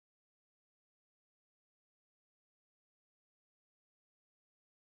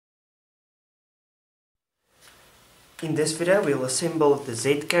In this video we will assemble the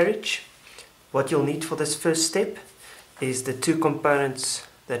Z carriage. What you'll need for this first step is the two components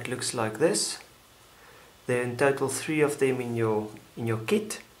that looks like this. There are in total 3 of them in your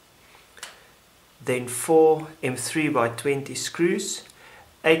kit. Then 4 M3 by 20 screws,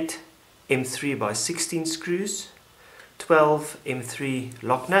 8 M3 by 16 screws, 12 M3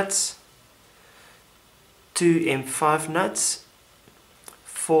 lock nuts, 2 M5 nuts,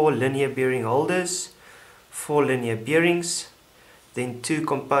 4 linear bearing holders, 4 linear bearings, then 2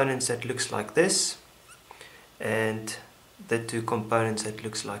 components that looks like this, and the 2 components that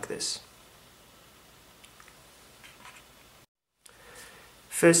looks like this.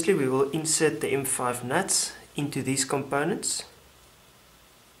 Firstly, we will insert the M5 nuts into these components.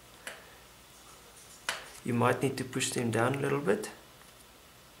 You might need to push them down a little bit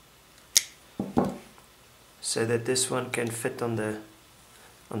so that this one can fit on the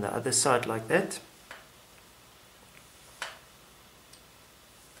other side like that.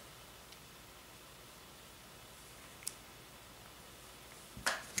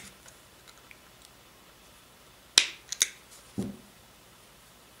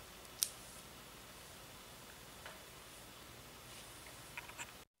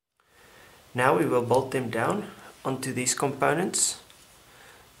 Now we will bolt them down onto these components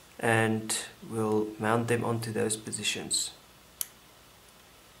and we'll mount them onto those positions.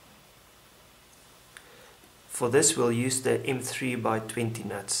 For this we'll use the M3 by 20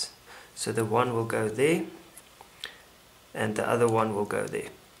 nuts. So the one will go there and the other one will go there.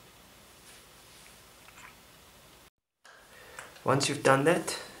 Once you've done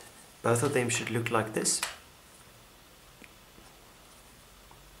that, both of them should look like this.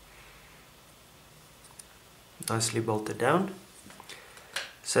 Nicely bolted down.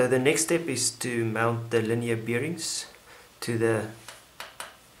 So the next step is to mount the linear bearings to the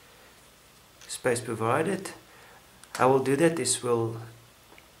space provided. How we'll do that is we'll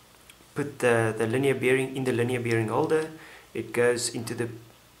put the linear bearing in the linear bearing holder. It goes into the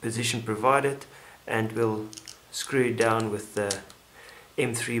position provided and we'll screw it down with the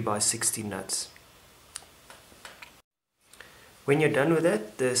M3 by 16 nuts. When you're done with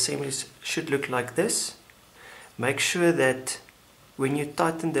that, the assemblies should look like this. Make sure that when you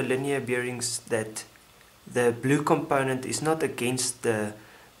tighten the linear bearings that the blue component is not against the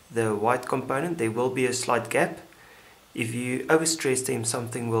white component. There will be a slight gap. If you overstress them,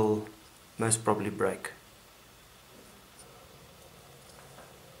 something will most probably break.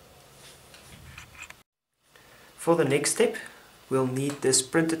 For the next step, we'll need this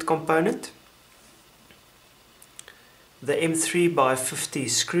printed component, the M3 by 50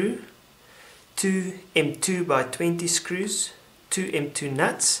 screw, 2 M2 by 20 screws, 2 M2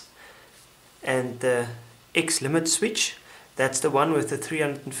 nuts, and the X limit switch. That's the one with the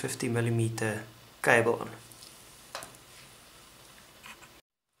 350mm cable on.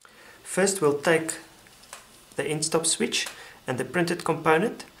 First we'll take the end stop switch and the printed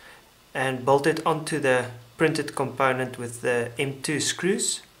component and bolt it onto the printed component with the M2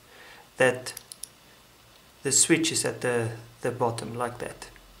 screws. That the switch is at the bottom like that.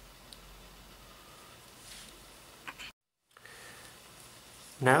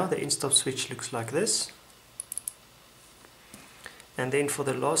 Now the end stop switch looks like this. And then for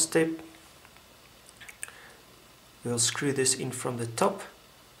the last step, we'll screw this in from the top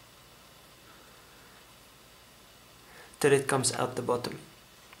till it comes out the bottom.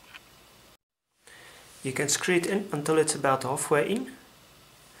 You can screw it in until it's about halfway in,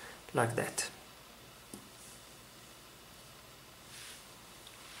 like that.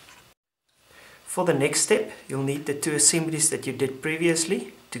 For the next step, you'll need the 2 assemblies that you did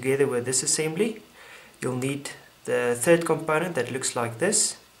previously together with this assembly. You'll need the third component that looks like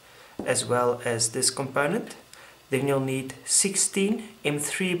this, as well as this component. Then you'll need 16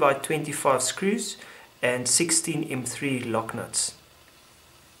 M3 by 25 screws and 16 M3 lock nuts.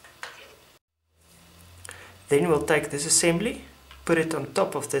 Then we'll take this assembly, put it on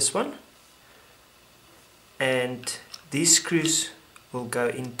top of this one, and these screws will go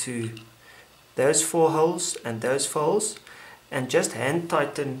into those 4 holes and those 4 holes, and just hand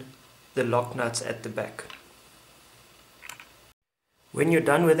tighten the lock nuts at the back. When you're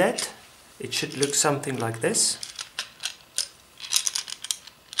done with that, it should look something like this.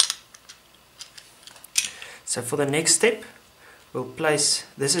 So for the next step, we'll place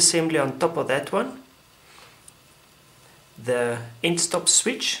this assembly on top of that one. The end stop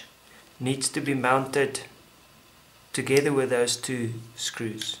switch needs to be mounted together with those 2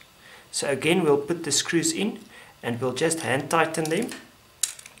 screws. So again, we'll put the screws in and we'll just hand tighten them.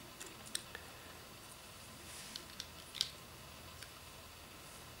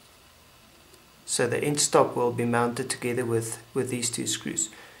 so the end stop will be mounted together with these two screws.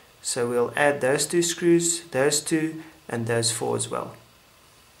 So we'll add those two screws, those two, and those four as well.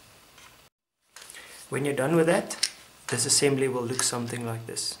 When you're done with that, this assembly will look something like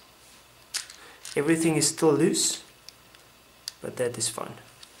this. Everything is still loose, but that is fine.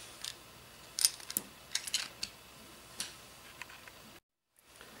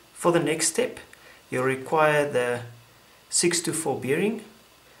 For the next step, you'll require the 624 bearing,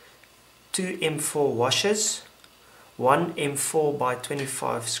 2 M4 washers, 1 M4 by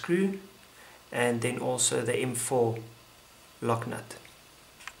 25 screw, and then also the M4 lock nut.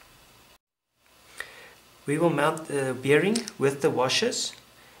 We will mount the bearing with the washers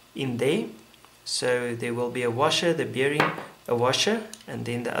in there. So there will be a washer, the bearing, a washer, and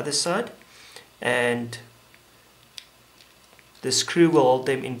then the other side, and the screw will hold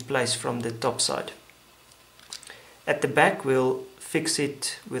them in place from the top side. At the back we'll fix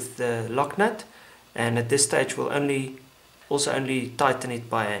it with the lock nut, and at this stage we'll only tighten it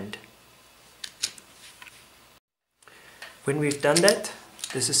by hand. When we've done that,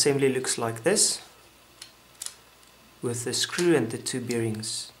 this assembly looks like this, with the screw and the two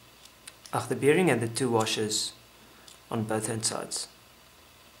bearings, the bearing and the two washers on both hand sides.